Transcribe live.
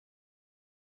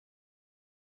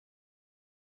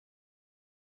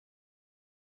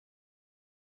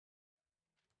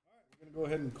Going to go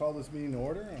ahead and call this meeting to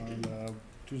order on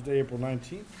Tuesday, April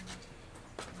 19th.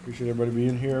 Appreciate everybody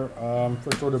being here.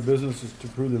 First order of business is to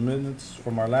approve the minutes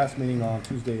from our last meeting on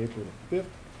Tuesday, April 5th.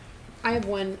 I have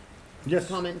one Yes.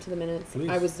 comment to the minutes. Please.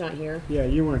 I was not here, Yeah,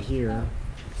 you weren't here.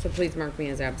 so please mark me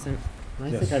as absent. I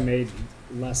Yes. think I made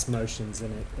less motions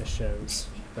than it shows,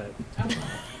 but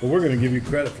Well, we're going to give you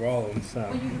credit for all of them. so.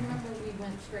 Well, you remember we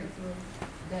went straight through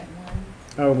that one?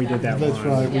 Oh, we did that That's one.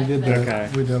 right, we Yeah, did that's- that,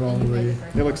 Okay. we did all the way,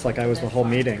 It looks like I was the whole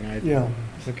meeting. yeah.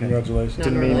 Okay. Congratulations. Not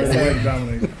Didn't mean normally that. so-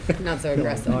 Dominic. Not so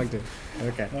aggressive. Dogged it.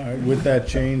 Okay. All right, with that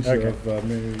change Okay. of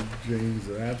Mary Jane's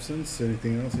absence,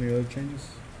 anything else, any other changes?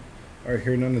 All right,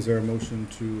 hearing none, is there a motion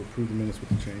to approve the minutes with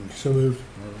the change? So moved.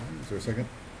 All right, is there a second?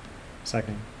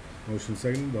 Second. Motion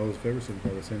second, all those in favor, signify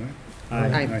by saying aye. Aye.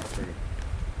 Aye. Very good.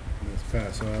 Minutes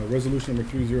pass. Resolution number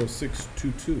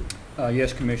 30622.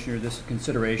 Yes, Commissioner, this is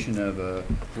consideration of a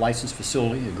licensed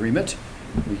facility agreement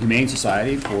with Humane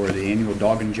Society for the annual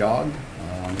Dog and Jog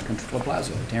on the Country Club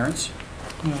Plaza. Terrence?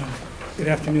 Good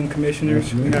afternoon, Commissioners.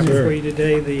 Good We afternoon, have sir. before you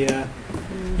today the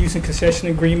use and concession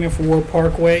agreement for World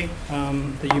Parkway.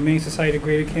 The Humane Society of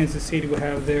Greater Kansas City will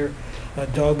have their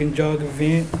Dog and Jog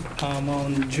event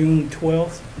on June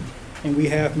 12th. And we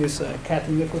have Miss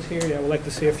Kathy Nichols here that would like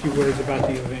to say a few words about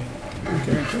the event.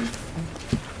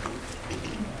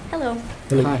 Hello.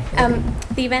 Hi.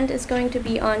 The event is going to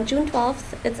be on June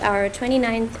 12th. It's our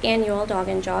 29th annual Dog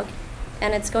and Jog,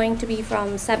 and it's going to be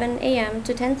from 7 a.m.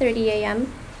 to 10:30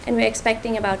 a.m., and we're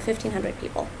expecting about 1,500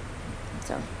 people.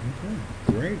 So,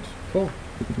 Okay, great. Cool.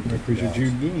 I appreciate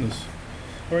you doing this.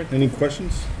 All right, any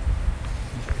questions?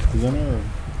 Presenter or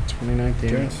 29th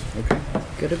year. Terrence? Okay,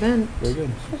 Good event. very good.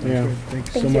 Yeah. Thank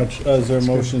you Thank so you. much. Is there a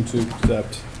motion to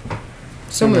accept?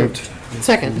 So moved.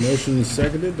 Second. Motion is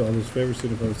seconded. All those in favor,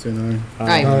 signify by saying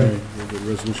aye. Aye. Very good.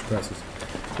 Resolution passes.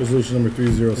 Resolution number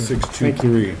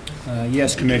 30623.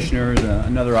 Yes, Commissioners,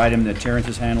 another item that Terrence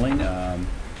is handling.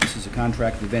 This is a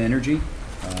contract with Event Energy,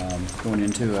 going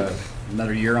into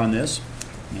another year on this.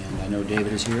 And I know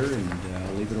David is here, and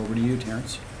I'll leave it over to you,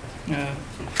 Terrence.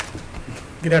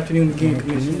 Good afternoon again,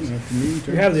 Commissioners.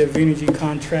 We have the Evenergy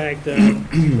contract.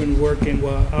 We've been working,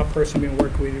 well, our person been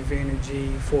working with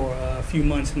Evenergy for a few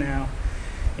months now.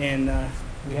 And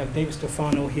we have David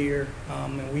Stefano here,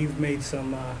 and we've made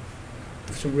some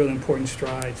real important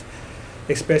strides,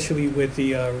 especially with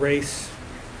the race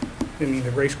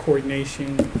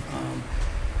coordination.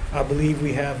 I believe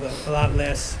we have a lot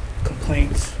less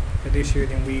complaints this year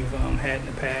than we've had in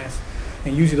the past.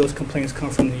 And usually those complaints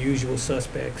come from the usual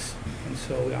suspects, and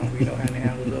so we know how to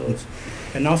handle those.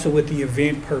 And also with the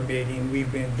event permitting,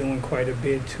 we've been doing quite a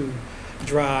bit to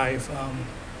drive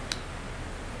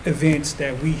events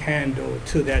that we handle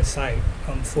to that site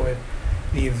for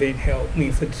the event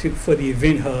for the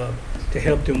event hub to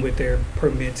help them with their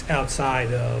permits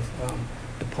outside of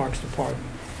the Parks Department.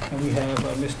 And we have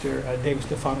Mr. David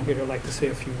Stefano here that'd like to say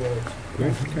a few words.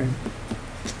 Great. Okay.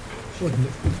 Good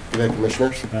day,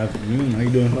 Commissioners. Afternoon. How you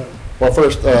doing? Well,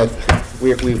 first,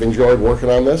 we've enjoyed working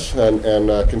on this and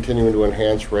continuing to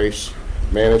enhance race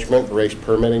management, race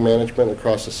permitting management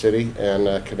across the city,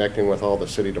 and connecting with all the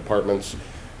city departments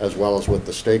as well as with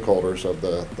the stakeholders of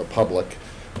the public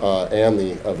and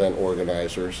the event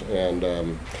organizers.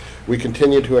 And we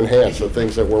continue to enhance. The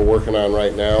things that we're working on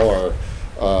right now are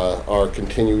our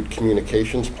continued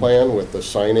communications plan with the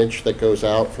signage that goes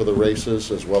out for the races,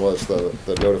 as well as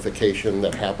the notification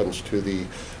that happens to the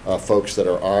folks that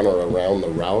are on or around the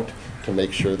route to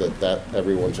make sure that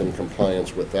everyone's in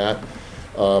compliance with that.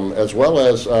 As well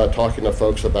as talking to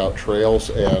folks about trails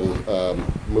and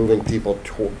moving people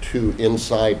to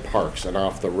inside parks and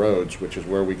off the roads, which is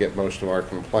where we get most of our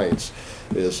complaints,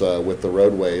 is with the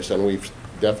roadways. And we've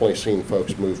definitely seen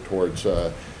folks move towards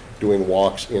doing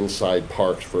walks inside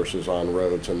parks versus on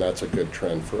roads, and that's a good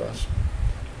trend for us.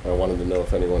 I wanted to know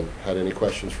if anyone had any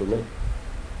questions for me.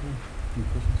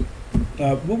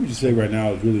 What would you say right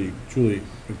now is really, truly,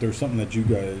 if there's something that you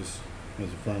guys as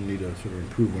a firm need to sort of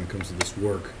improve when it comes to this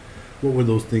work, what would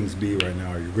those things be right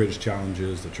now? Are your greatest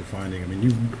challenges that you're finding? I mean,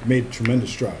 you've made tremendous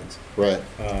strides. Right.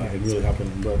 And really helping,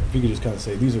 but if you could just kind of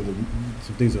say, these are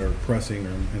some things that are pressing,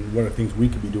 and what are things we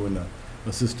could be doing to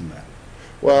assist in that?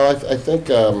 Well, I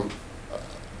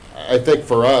think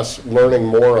for us, learning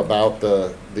more about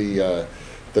the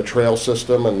trail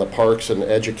system and the parks and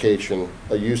education,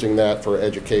 using that for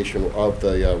education of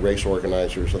the race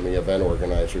organizers and the event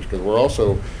organizers, because we're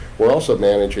also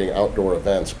managing outdoor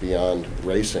events beyond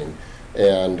racing,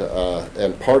 and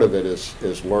part of it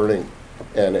is learning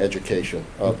and education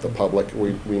of the public.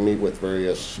 We meet with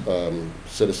various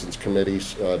citizens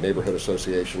committees, neighborhood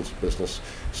associations, business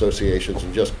associations,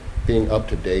 and just being up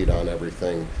to date on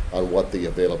everything, on what the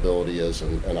availability is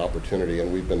and opportunity.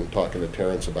 And we've been talking to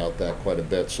Terrence about that quite a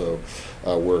bit. So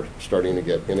we're starting to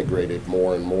get integrated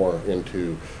more and more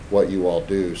into what you all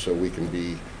do, so we can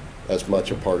be as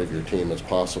much a part of your team as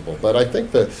possible. But I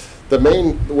think the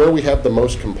main, where we have the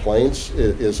most complaints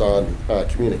is on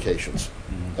communications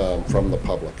from the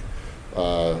public.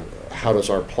 How does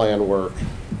our plan work?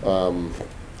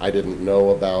 I didn't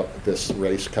know about this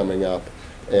race coming up.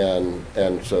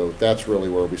 And so that's really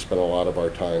where we spend a lot of our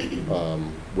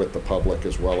time with the public,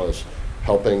 as well as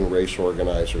helping race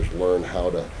organizers learn how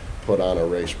to put on a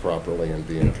race properly and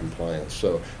be in compliance.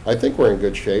 So I think we're in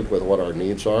good shape with what our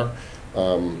needs are.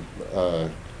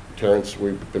 Terrence,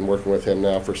 we've been working with him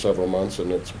now for several months, and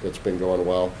it's been going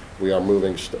well. We are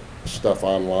moving stuff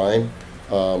online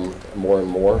more and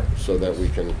more so that we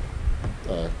can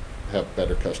have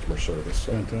better customer service.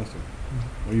 So. Fantastic.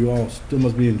 Well, you all still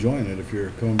must be enjoying it if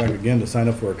you're coming back again to sign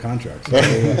up for a contract. So,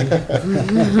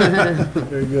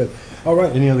 very good. All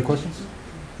right, any other questions?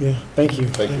 Yeah, thank you.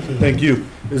 Thank you.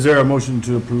 Is there a motion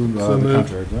to approve the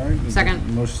contract? All right. Second.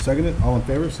 Motion seconded. All in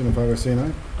favor, signify by saying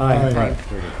aye. Aye. Very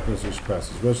good. Resolution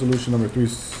passes. Resolution number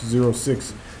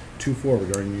 30624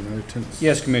 regarding United Tennis.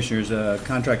 Yes, Commissioners,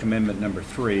 contract amendment number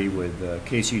 3 with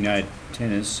KC United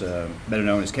Tennis, better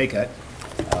known as KCUT.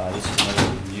 This is another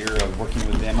year of working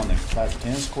with them on the classic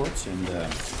tennis courts, and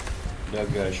Doug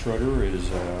Schroeder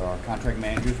is our contract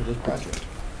manager for this project.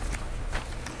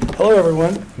 Hello,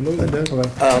 everyone. Hello.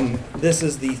 This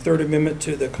is the third amendment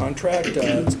to the contract.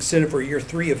 It's extended for year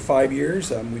 3 of 5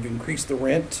 years. We've increased the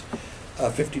rent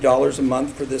 $50 a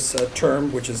month for this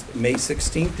term, which is May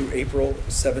 16th through April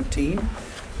 17th.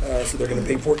 So they're going to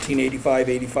pay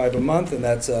 $1,485.85 a month, and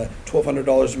that's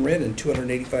 $1,200 in rent and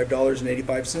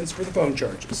 $285.85 for the phone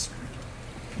charges.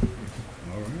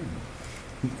 All right.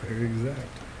 Very exact.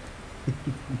 Do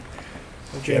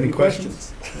you have any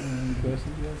questions? Any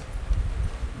questions, yes?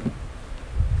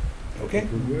 Okay.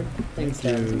 We're good? Thanks,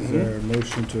 Thank you. Doug. Is there a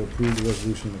motion to approve the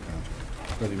resolution of the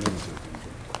contract? Or the amendment to the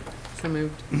contract? So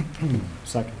moved.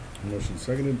 Second. Motion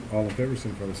seconded. All in favor,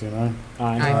 signify by saying aye.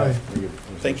 Aye. Very good.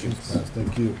 Thank you. Resolution's passed.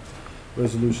 Thank you.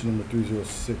 Resolution number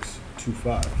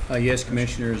 30625. Yes,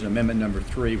 Commissioners, amendment number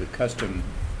 3 with custom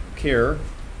care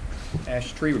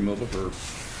ash tree removal for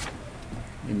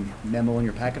memo in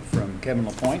your packet from Kevin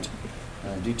LaPointe.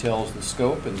 Details the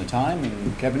scope and the time,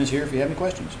 and Kevin is here if you have any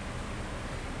questions.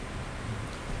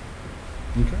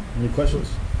 Okay. Any questions?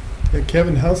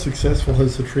 Kevin, how successful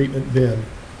has the treatment been?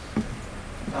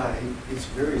 It's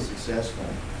very successful.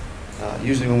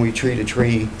 Usually when we treat a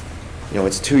tree,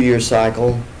 it's a 2-year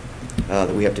cycle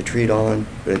that we have to treat on,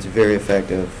 but it's very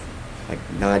effective, like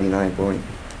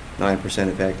 99.9%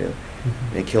 effective.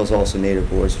 And it kills also native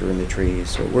boars that are in the trees,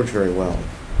 so it works very well.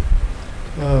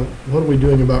 What are we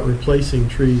doing about replacing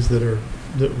trees that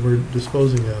we're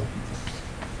disposing of?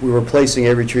 We're replacing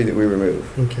every tree that we remove.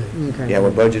 Okay. Yeah,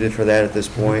 we're budgeted for that at this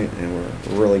point, and we're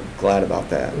really glad about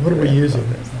that. What are we using?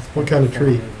 What kind of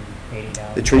tree?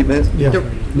 The treatment? Yeah.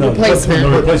 No, Replacement.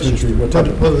 No replacement tree. What type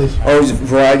of? Oh, it's a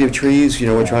variety of trees.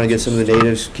 We're trying to get some of the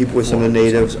natives, keep with some of the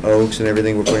natives, oaks and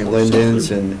everything. We're putting lindens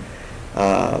and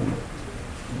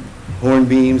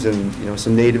hornbeams and,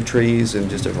 some native trees and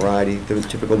just a variety, the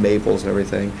typical maples and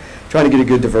everything. Trying to get a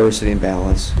good diversity and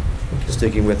balance,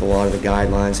 sticking with a lot of the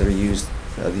guidelines that are used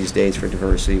these days for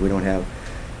diversity. We don't have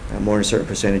more than a certain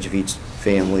percentage of each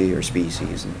family or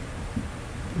species. And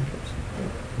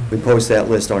we post that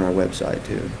list on our website,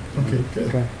 too. Okay, good.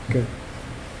 Okay, good.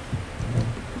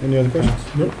 Any other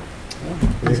questions? Nope.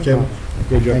 Thanks, Kevin.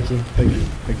 Good job. Thank you. Thank you.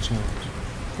 Big challenge.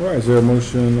 All right, is there a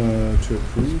motion to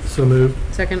approve? So moved.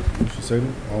 Second. Motion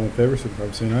seconded. All in favor, signify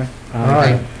by saying aye.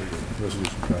 Aye. Very good.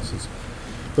 Resolution passes.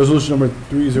 Resolution number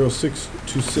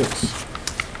 30626.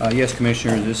 Yes,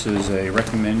 Commissioners, this is a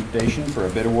recommendation for a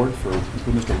bid award for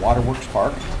improvements to Waterworks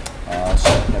Park. So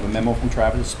we have a memo from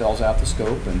Travis that spells out the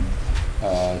scope and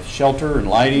shelter and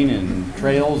lighting and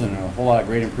trails and a whole lot of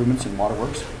great improvements in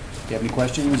Waterworks. If you have any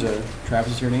questions,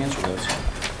 Travis is here to answer those.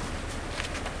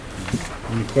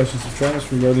 Any questions to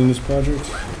Travis regarding this project?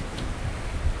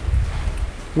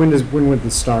 When would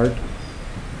this start?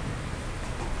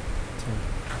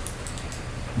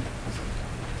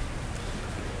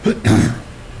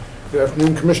 Good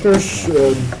afternoon, Commissioners.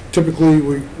 Typically,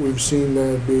 we've seen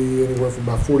that be anywhere from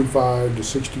about 45 to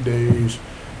 60 days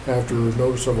after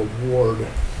notice of award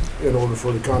in order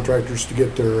for the contractors to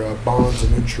get their bonds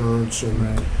and insurance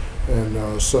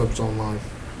and subs online.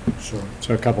 So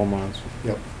a couple months.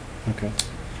 Yep. Okay.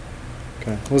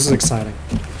 Okay. Well, this is exciting.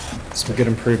 Some good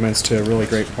improvements to a really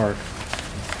great park.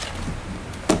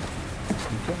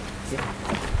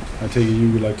 I take it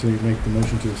you would like to make the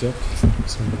motion to accept?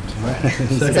 Second.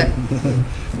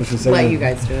 Motion second. Let you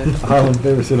guys do it. All in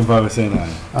favor, signify by saying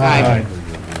aye. Aye. Very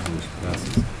good. Resolution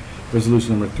passes.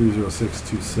 Resolution number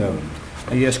 30627.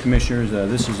 Yes, Commissioners,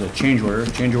 this is a change order.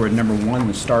 Change order number 1,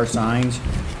 the star signs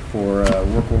for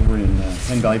work over in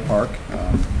Penn Valley Park.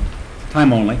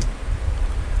 Time only.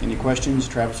 Any questions?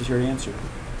 Travis is here to answer.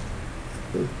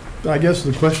 I guess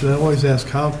the question I always ask,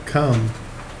 how come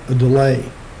a delay?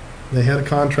 They had a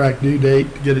contract due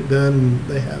date to get it done, and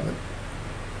they haven't.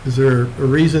 Is there a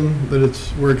reason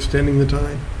that we're extending the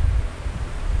time?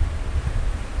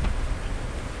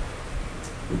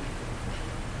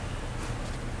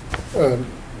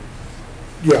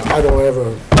 Yeah, I don't have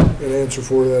an answer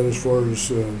for that as far as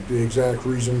the exact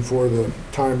reason for the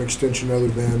time extension, other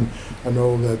than I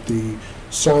know that the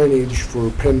signage for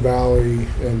Penn Valley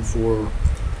and for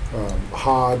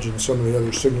Hodge and some of the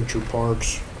other signature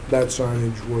parks, that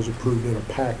signage was approved in a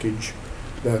package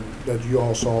that you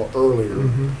all saw earlier.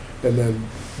 And then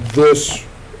this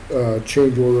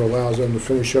change order allows them to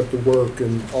finish up the work,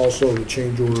 and also the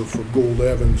change order for Gould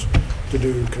Evans to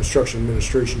do construction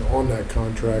administration on that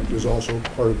contract is also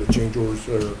part of the change orders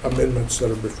that are amendments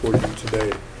that are before you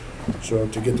today. So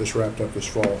to get this wrapped up this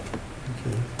fall.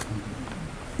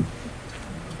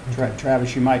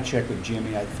 Travis, you might check with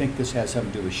Jimmy. I think this has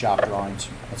something to do with shop drawings.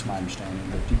 That's my understanding,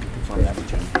 but you can confirm that with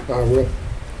Jimmy. I will.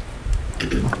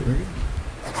 Very good.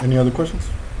 Any other questions?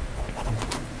 All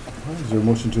right, is there a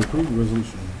motion to approve the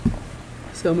resolution?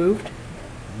 So moved.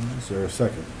 Is there a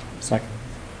second? Second.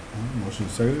 Motion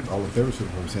is seconded. All in favor,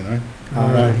 signify by saying aye.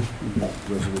 Aye.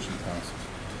 Resolution passes.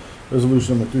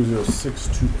 Resolution number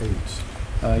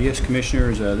 30628. Yes,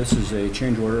 Commissioners, this is a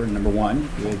change order number 1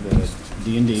 with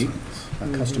D&D, a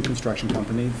custom construction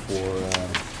company for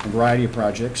a variety of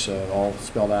projects, all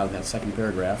spelled out in that second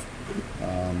paragraph.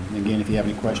 Again, if you have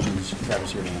any questions, Travis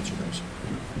is here to answer those.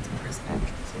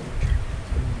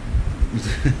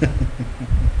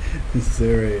 Is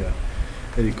there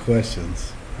any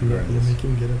questions? Let me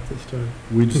get up this time.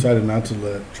 We decided not to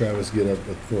let Travis get up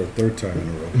for a third time in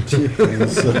a row. And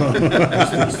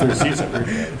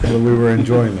so we were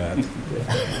enjoying that.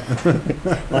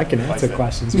 I can answer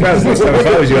questions. Travis, next time if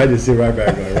I was you, I'd just sit right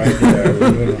back right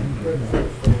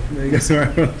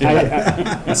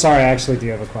there. Sorry, I actually do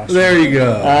have a question. There you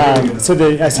go. So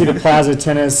I see the Plaza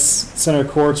Tennis Center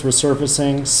courts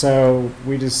resurfacing, so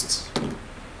we just,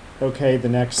 the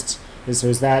next, is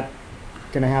that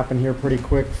going to happen here pretty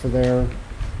quick for their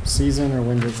season, or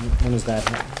when is that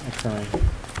occurring?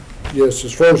 Yes,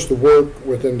 as far as the work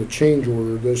within the change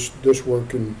order, this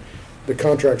work, and the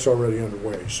contract's already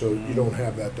underway, so you don't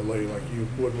have that delay like you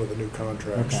would with a new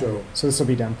contract. Okay. So this will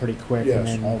be done pretty quick. Yes.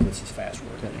 And then, All of this is fast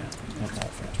work. Okay. Yeah. That's all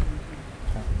fast work.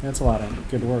 Okay. That's a lot of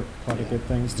good work, a lot of good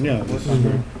things to Yeah, work on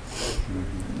there.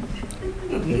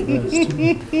 Big list.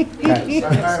 Okay. I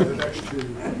have the next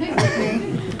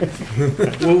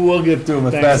two. We'll get through them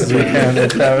as fast as we can.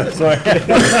 Travis. All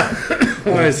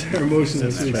right, is there a motion to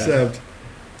accept?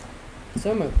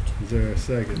 So moved. Is there a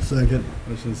second? Second.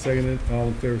 Motion seconded. All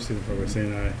in favor, signify by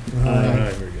saying aye.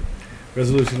 Aye. Very good.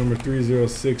 Resolution number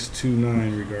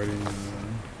 30629 regarding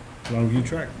Longview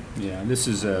Track. Yeah, this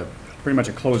is pretty much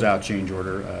a closeout change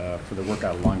order for the work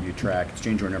out of Longview Track. It's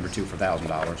change order number 2 for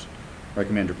 $1,000.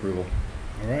 Recommend approval.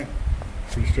 All right.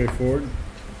 Pretty straightforward.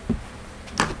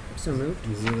 So moved.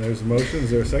 There's a motion. Is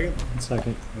there a second?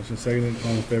 Second. Motion seconded.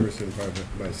 All in favor, signify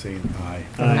by saying aye.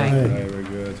 Aye. Very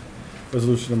good.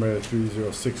 Resolution number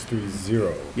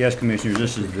 30630. Yes, Commissioners,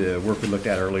 this is the work we looked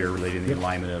at earlier relating to the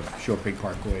alignment of Shoal Creek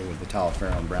Parkway with the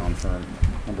Talaferro and Brown Firm,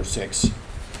 number 6,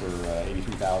 for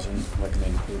 $83,000.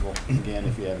 Recommend approval. Again,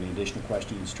 if you have any additional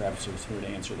questions, Travis is here to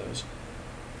answer those.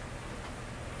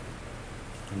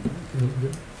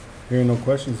 Hearing no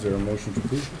questions, is there a motion to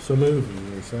approve? So moved. Is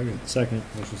there a second? Second.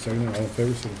 Motion seconded. All in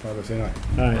favor, signify by saying aye.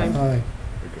 Aye. Aye. Very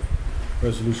good.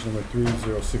 Resolution number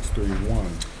 30631.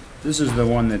 This is the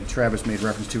one that Travis made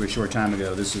reference to a short time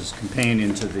ago. This is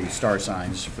companion to the star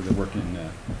signs for the work in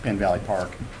Penn Valley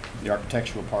Park. The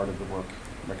architectural part of the work,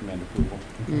 recommend approval.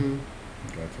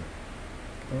 Gotcha.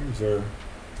 All right, is there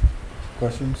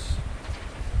questions?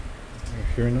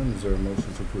 Hearing none, is there a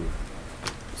motion to approve?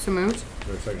 So moved. Is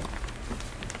there a second?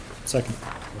 Second.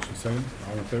 Motion second.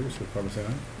 All in favor, so probably say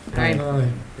aye. Aye.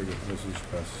 Aye. Very good. Resolution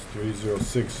passes.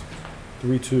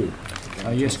 30632.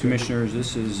 Yes, Commissioners,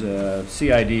 this is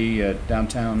CID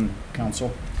Downtown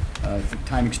Council,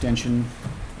 time extension,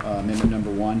 amendment number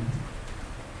 1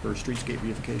 for streetscape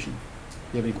beautification.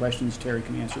 If you have any questions, Terry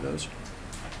can answer those.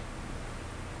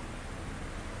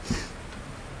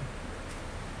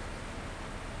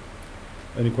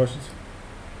 Any questions?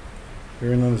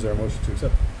 Hearing none, is there a motion to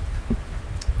accept?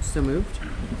 So moved.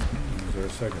 Is there a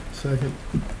second? Second.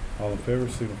 All in favor,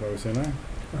 signify by saying aye.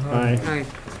 Aye. Aye.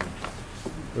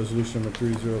 Resolution number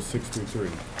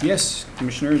 30623. Yes,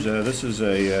 Commissioners, this is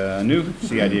a new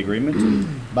CID agreement.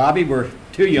 Bobby, we're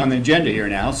to you on the agenda here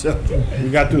now, so. We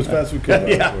got through as fast as we could.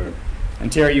 Yeah.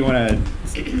 And Terry, you want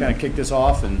to kind of kick this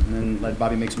off and then let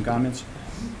Bobby make some comments?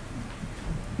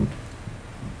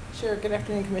 Sure. Good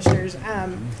afternoon, Commissioners.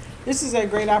 This is a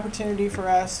great opportunity for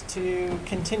us to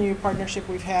continue partnership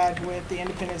we've had with the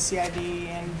Independent CID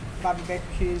and Bobby Baker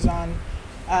Hughes on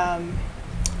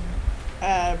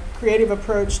a creative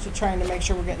approach to trying to make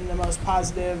sure we're getting the most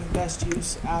positive, best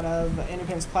use out of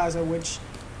Independence Plaza, which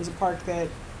is a park that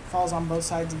falls on both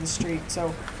sides of the street.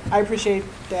 So I appreciate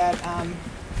that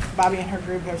Bobby and her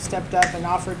group have stepped up and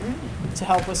offered to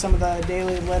help with some of the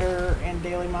daily litter and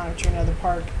daily monitoring of the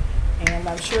park. And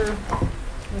I'm sure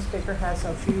Ms. Baker has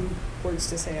a few words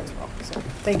to say as well. So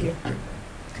thank you.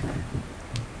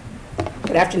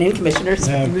 Good afternoon, Commissioners.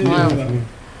 Wow.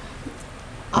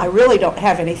 I really don't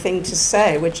have anything to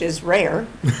say, which is rare.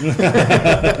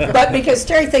 But because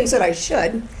Terry thinks that I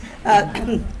should,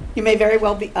 you may very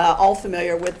well be all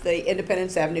familiar with the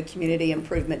Independence Avenue Community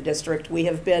Improvement District. We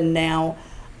have been now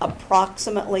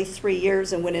approximately 3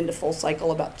 years and went into full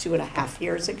cycle about 2.5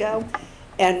 years ago.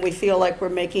 And we feel like we're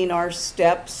making our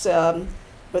steps,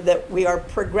 but that we are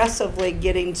progressively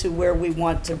getting to where we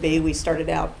want to be. We started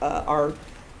out, our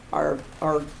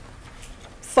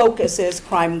focus is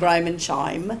crime, grime, and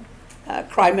chime.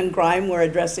 Crime and grime we're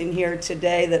addressing here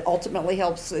today that ultimately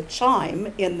helps the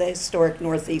chime in the historic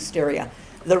Northeast area.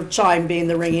 The chime being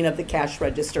the ringing of the cash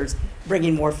registers,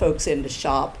 bringing more folks in to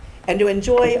shop and to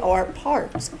enjoy our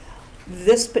parks.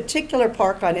 This particular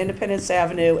park on Independence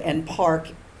Avenue and Park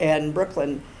and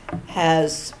Brooklyn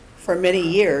has for many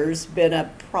years been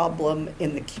a problem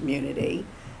in the community.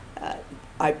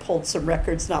 I pulled some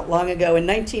records not long ago. In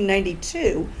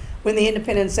 1992, when the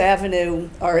Independence Avenue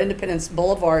or Independence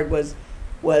Boulevard was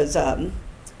redone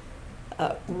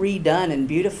and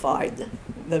beautified,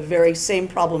 the very same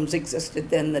problems existed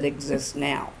then that exist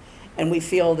now. And we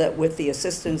feel that with the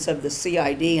assistance of the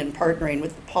CID and partnering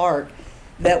with the park,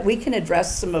 that we can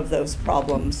address some of those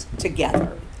problems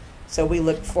together. So we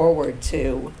look forward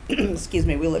to, excuse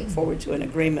me, we look forward to an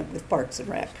agreement with Parks and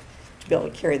Rec to be able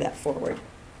to carry that forward.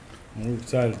 We're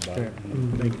excited about it.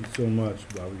 Thank you so much,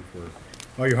 Bobby, for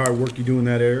all your hard work you do in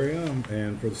that area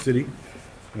and for the city.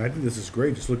 And I think this is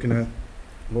great, just looking at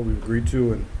what we've agreed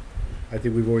to, and I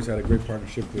think we've always had a great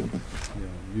partnership with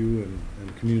you and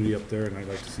the community up there, and I'd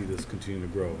like to see this continue to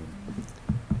grow.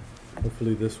 And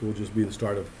hopefully this will just be the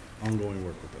start of ongoing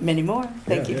work with us. Many more.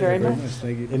 Thank you very much. Nice.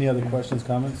 Thank you. Any other questions,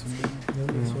 comments?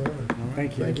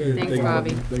 Thank you. Thanks, Bobby.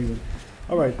 Thank you.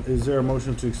 All right, is there a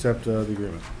motion to accept the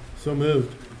agreement? So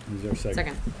moved. Is there a second?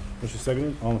 Second. Motion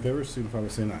seconded, all in favor, signify by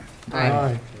saying aye.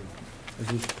 Aye.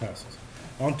 Resolution passes.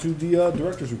 On to the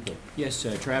director's report. Yes,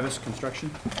 Travis,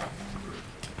 construction.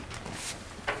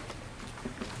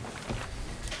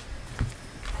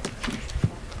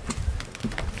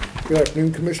 Good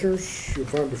afternoon, Commissioners. You'll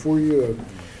find before you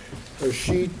a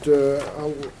sheet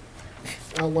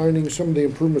outlining some of the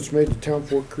improvements made to Town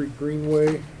Fork Creek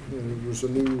Greenway. There was a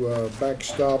new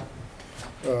backstop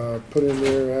put in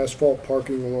there, asphalt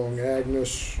parking along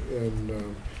Agnes,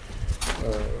 and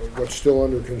what's still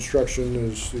under construction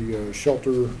is the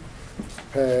shelter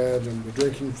pad and the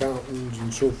drinking fountains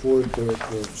and so forth.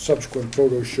 The subsequent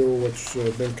photos show what's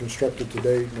been constructed to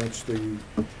date, and that's the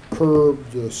curb,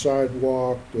 the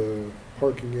sidewalk, the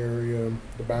parking area,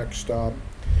 the backstop.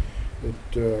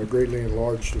 It greatly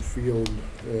enlarged the field,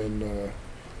 and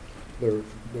there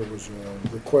was a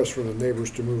request from the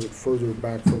neighbors to move it further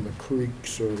back from the creek,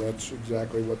 so that's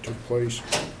exactly what took place.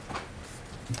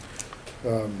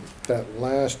 That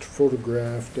last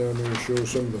photograph down there shows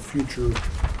some of the future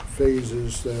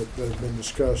phases that have been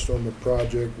discussed on the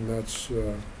project, and that's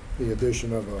the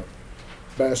addition of a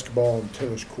basketball and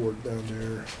tennis court down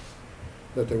there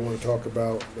that they want to talk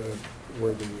about,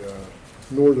 where the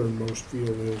northernmost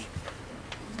field is,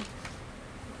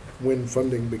 when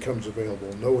funding becomes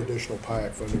available. No additional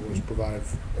PIAC funding was provided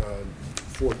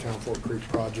for Town Fork Creek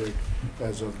project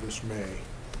as of this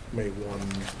May 1,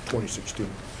 2016.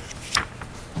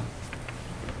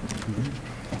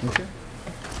 Okay.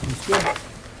 That's good.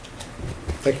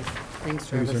 Thank you. Thanks,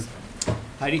 Thank you, Travis. sir.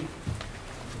 Heidi?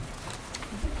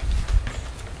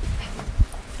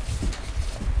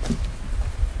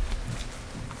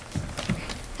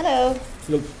 Hello.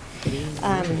 Look.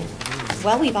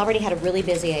 Well, we've already had a really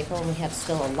busy April, and we have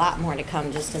still a lot more to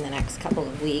come just in the next couple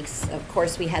of weeks. Of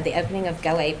course, we had the opening of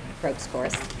Go Ape Ropes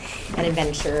Course and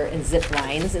Adventure and Zip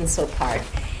Lines in Swope Park.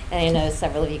 And I know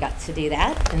several of you got to do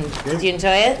that. And did you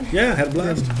enjoy it? Yeah, had a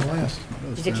blast.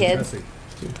 Did your kids?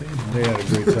 They had a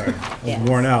great time. I was Yes.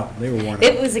 worn out. They were worn out.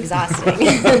 It was exhausting.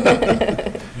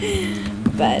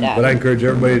 But I encourage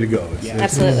everybody to go.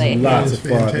 Absolutely. Lots of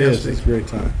fun. It is. Fantastic. It's a great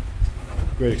time.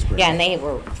 Great experience. Yeah, and they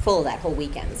were full that whole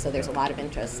weekend, so there's a lot of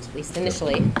interest, at least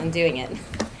initially, in doing it.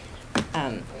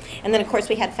 And then, of course,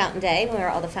 we had Fountain Day, where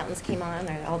all the fountains came on,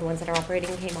 or all the ones that are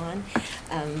operating came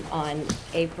on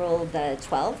April the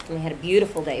 12th, and we had a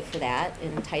beautiful day for that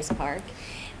in Tice Park.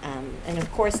 And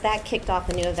of course, that kicked off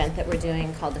a new event that we're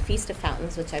doing called the Feast of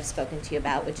Fountains, which I've spoken to you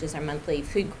about, which is our monthly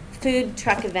food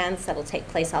truck events that'll take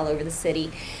place all over the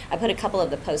city. I put a couple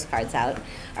of the postcards out.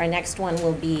 Our next one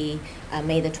will be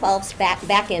May the 12th,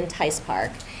 back in Tice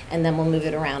Park, and then we'll move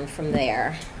it around from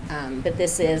there. But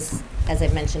this is, as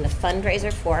I've mentioned, a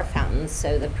fundraiser for our fountains,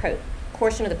 so the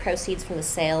portion of the proceeds from the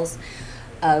sales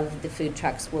of the food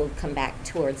trucks will come back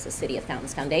towards the City of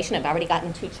Fountains Foundation. I've already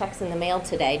gotten 2 checks in the mail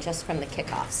today just from the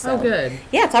kickoff. So, Oh, good.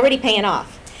 Yeah, it's already paying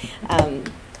off.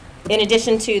 In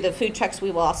addition to the food trucks, we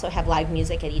will also have live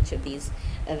music at each of these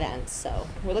events. So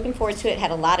we're looking forward to it. Had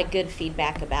a lot of good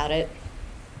feedback about it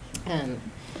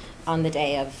on the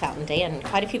day of Fountain Day, and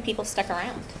quite a few people stuck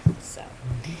around. So,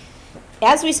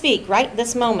 as we speak, right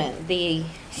this moment, the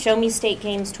Show Me State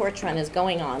Games torch run is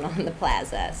going on the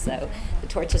plaza. So the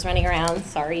torch is running around.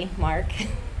 Sorry, Mark.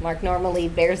 Mark normally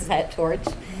bears that torch.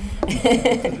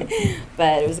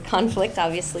 But it was a conflict,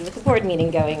 obviously, with the board meeting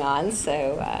going on.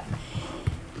 So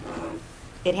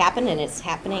it happened, and it's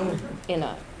happening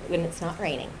when it's not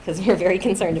raining, because we're very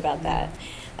concerned about that.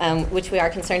 Which we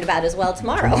are concerned about as well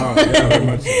tomorrow. Yeah, very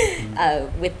much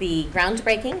so. With the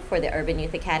groundbreaking for the Urban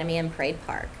Youth Academy in Parade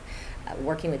Park.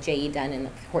 Working with J.E. Dunn and,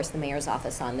 of course, the mayor's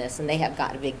office on this, and they have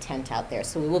got a big tent out there,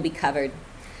 so we will be covered,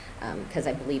 because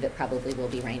I believe it probably will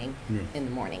be raining in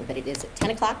the morning, but it is at 10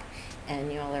 o'clock, and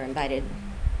you all are invited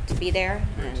to be there,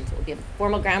 and it will be a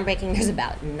formal groundbreaking. There's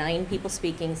about 9 people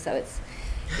speaking, so it's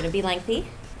going to be lengthy,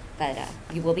 but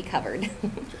you will be covered.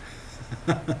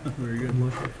 Very good.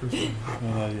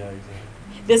 Yeah, exactly.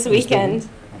 This weekend,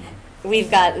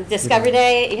 we've got Discover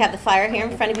Day. You have the flyer here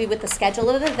in front of you with the schedule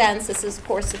of events. This is, of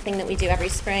course, the thing that we do every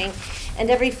spring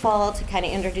and every fall to kind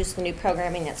of introduce the new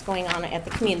programming that's going on at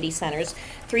the community centers.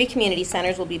 3 community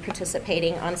centers will be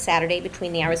participating on Saturday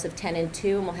between the hours of 10 and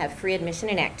 2, and we'll have free admission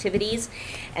and activities.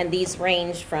 And these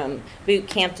range from boot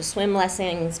camp to swim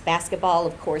lessons, basketball.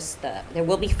 Of course, there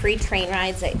will be free train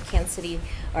rides at Kansas City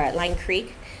or at Line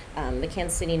Creek. The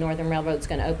Kansas City Northern Railroad is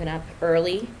going to open up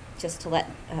early just to let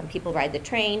people ride the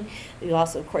train. You'll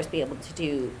also, of course, be able to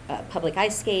do public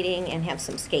ice skating and have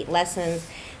some skate lessons.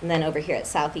 And then over here at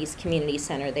Southeast Community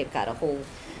Center, they've got a whole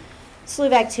slew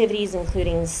of activities,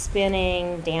 including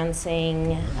spinning,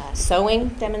 dancing, sewing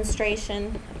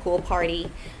demonstration, a pool party,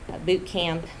 boot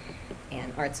camp,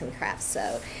 and arts and crafts.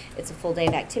 So it's a full day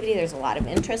of activity. There's a lot of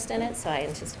interest in it, so I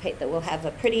anticipate that we'll have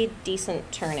a pretty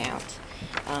decent turnout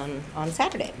on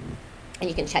Saturday. And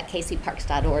you can check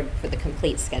kcparks.org for the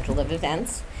complete schedule of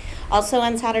events. Also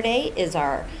on Saturday is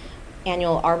our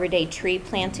annual Arbor Day tree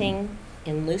planting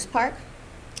in Luce Park.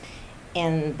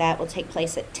 And that will take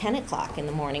place at 10 o'clock in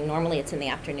the morning. Normally it's in the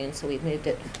afternoon, so we've moved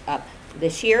it up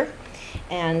this year.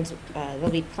 And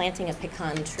they'll be planting a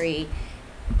pecan tree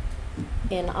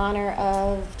in honor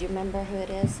of, do you remember who it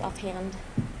is offhand?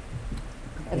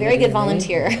 A very good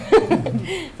volunteer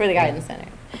for the Garden Center.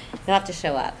 You'll have to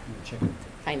show up.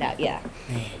 Find out, yeah.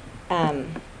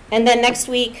 And then next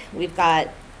week, we've got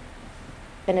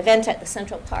an event at the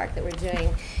Central Park that we're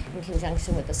doing in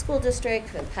conjunction with the school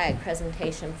district, a kayak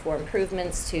presentation for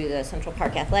improvements to the Central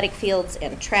Park athletic fields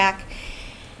and track.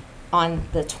 On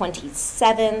the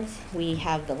 27th, we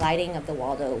have the lighting of the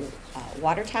Waldo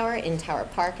Water Tower in Tower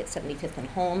Park at 75th and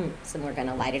Holmes, and we're going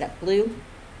to light it up blue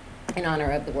in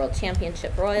honor of the World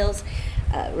Championship Royals.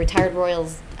 Retired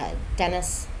Royals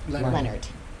Dennis Leonard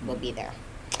will be there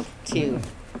to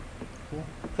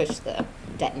push the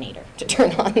detonator to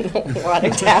turn on the water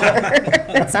tower.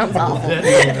 That sounds awful.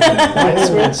 Light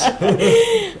switch?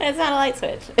 It's not a light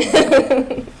switch.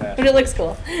 But it looks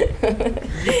cool.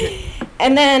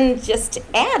 And then just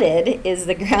added is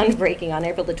the groundbreaking on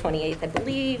April the 28th. I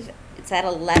believe it's at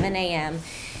 11 a.m.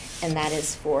 And that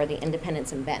is for the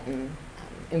Independence in Benton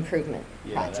improvement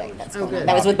project that's going on.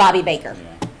 That was with Bobby Baker.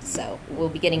 Yeah. So we'll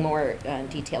be getting more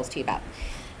details to you about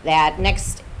that.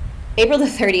 Next, April the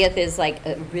 30th is like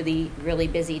a really, really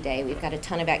busy day. We've got a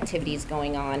ton of activities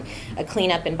going on. A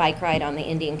cleanup and bike ride on the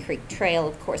Indian Creek Trail.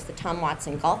 Of course, the Tom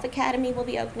Watson Golf Academy will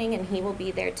be opening, and he will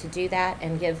be there to do that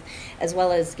and give a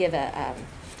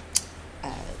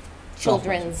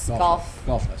children's golf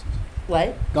lessons.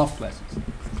 What? Golf lessons.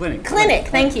 Clinic. Clinic,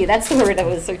 thank you. That's the word I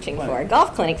was searching for. A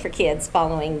golf clinic for kids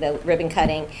following the ribbon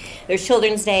cutting. There's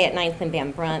Children's Day at 9th and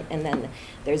Van Brunt, and then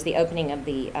there's the opening of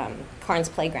the Carnes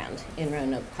Playground in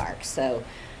Roanoke Park. So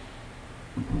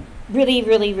really,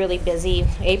 really, really busy.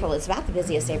 April is about the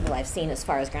busiest April I've seen as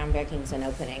far as groundbreakings and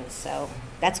openings. So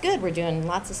that's good. We're doing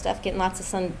lots of stuff, getting lots of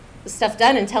stuff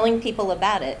done and telling people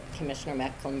about it, Commissioner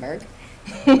Mecklenburg.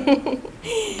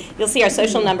 You'll see our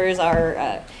social numbers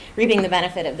are reaping the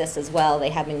benefit of this as well. They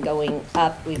have been going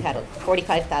up. We've had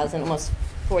 45,000, almost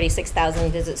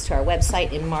 46,000 visits to our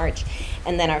website in March,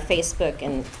 and then our Facebook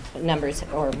and numbers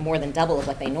are more than double of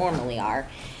what they normally are.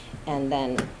 And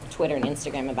then Twitter and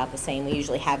Instagram about the same. We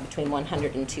usually have between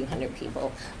 100 and 200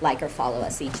 people like or follow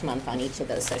us each month on each of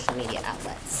those social media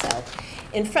outlets. So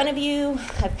in front of you,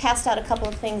 I've passed out a couple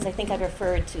of things. I think I've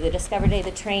referred to the Discover Day, the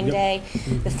Train Day,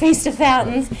 the Face to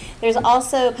Fountains. There's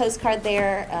also a postcard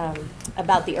there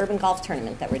about the Urban Golf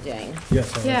Tournament that we're doing.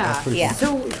 Yes. Yeah. Yeah.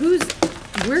 So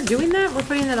we're doing that? We're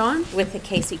putting that on? With the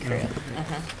Casey crew.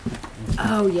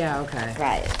 Oh, yeah, okay.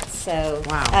 Right. So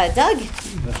wow. Doug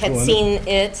had cool, seen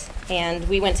it, and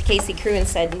we went to Casey Crew and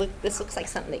said, look, this looks like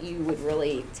something that you would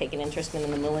really take an interest in,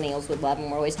 and the millennials would love, and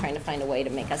we're always trying to find a way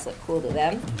to make us look cool to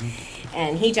them.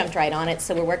 And he jumped right on it,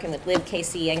 so we're working with Live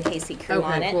Casey and Casey Crew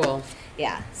on it. Cool.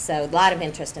 Yeah, so a lot of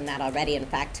interest in that already. In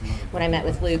fact, when I met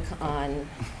with Luke on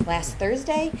last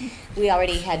Thursday, we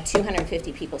already had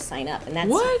 250 people sign up, and that's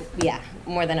what? Yeah,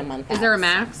 more than a month. Is there a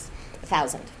max?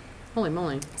 1,000. Holy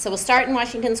moly. So we'll start in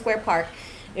Washington Square Park.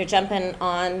 You're jumping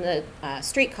on the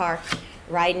streetcar,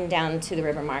 riding down to the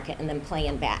River Market, and then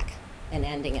playing back and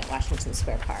ending at Washington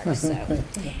Square Park. So,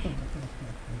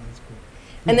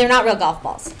 and they're not real golf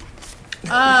balls.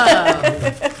 Oh,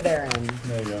 they're in.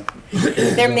 There you go.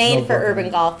 They're made for urban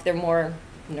golf. They're more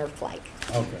Nerf-like.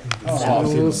 Okay.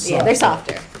 So, yeah, they're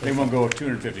softer. They won't go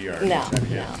 250 yards. No,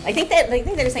 no. I think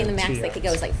they were saying the max they could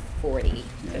go is like 40.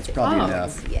 Yeah, it's probably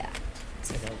enough. Yeah.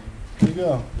 There you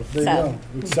go. There you So,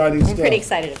 go. Exciting I'm stuff. pretty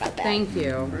excited about that. Thank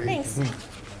you. Thanks. All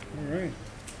right.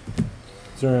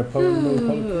 Is there a public?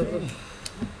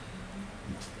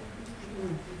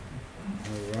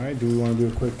 All right. Do we want to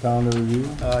do a quick calendar review?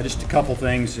 Just a couple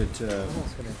things that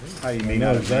Heidi may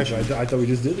No, not have exactly. mentioned. I thought we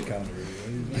just did the calendar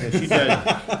review.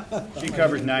 Yeah, she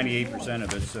covers 98%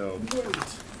 of it, so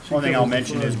one thing I'll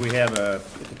mention is we have at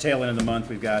the tail end of the month,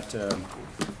 we've got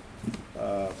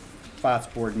FOTS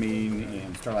board meeting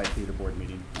and Starlight Theater board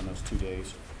meeting on those 2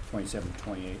 days, 27th,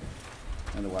 28th.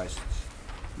 Otherwise,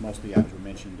 most of the items were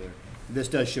mentioned there. This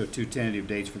does show 2 tentative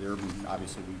dates for the urban.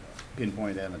 Obviously, we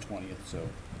pinpointed that on the 20th, so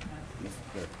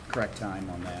the correct time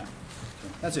on that. So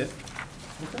that's it.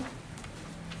 Okay.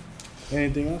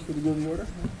 Anything else for the good of the order?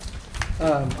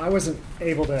 I wasn't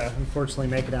able to, unfortunately,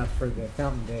 make it out for the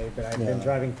Fountain Day, but I've been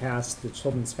driving past the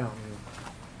Children's Fountain.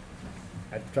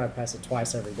 I drive past it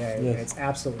twice every day, and it's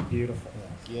absolutely beautiful.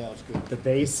 Yeah, it's good. The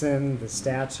basin, the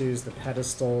statues, the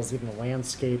pedestals, even the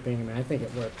landscaping. I mean, I think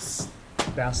it looks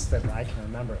best that I can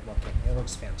remember it looking. It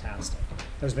looks fantastic.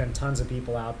 There's been tons of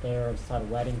people out there. I've had a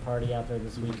wedding party out there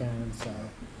this weekend, so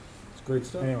it's great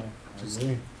stuff. Anyway, just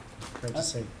great to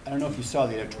see. I don't know if you saw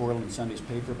the editorial in Sunday's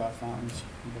paper about fountains.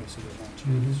 Anybody see that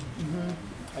one?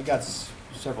 I got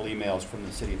several emails from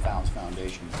the City of Fountains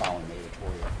Foundation following the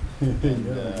editorial. And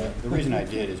the reason I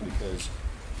did is because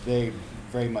they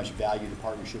very much value the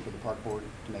partnership with the park board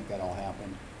to make that all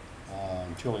happen.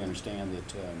 Truly understand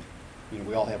that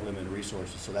we all have limited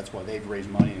resources, so that's why they've raised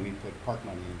money and we put park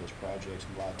money into those projects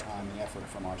and a lot of time and effort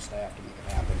from our staff to make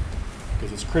it happen.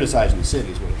 Because it's criticizing the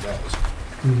city is what it does.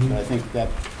 But I think that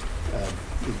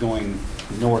is going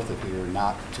north of here,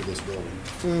 not to this building.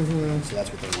 So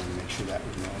that's what they wanted to make sure that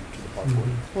was known to the park board.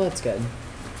 Well, that's good.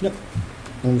 Yep.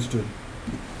 Understood.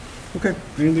 Okay.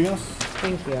 Anything else?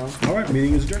 Thank you. All right.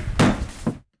 Meeting is adjourned.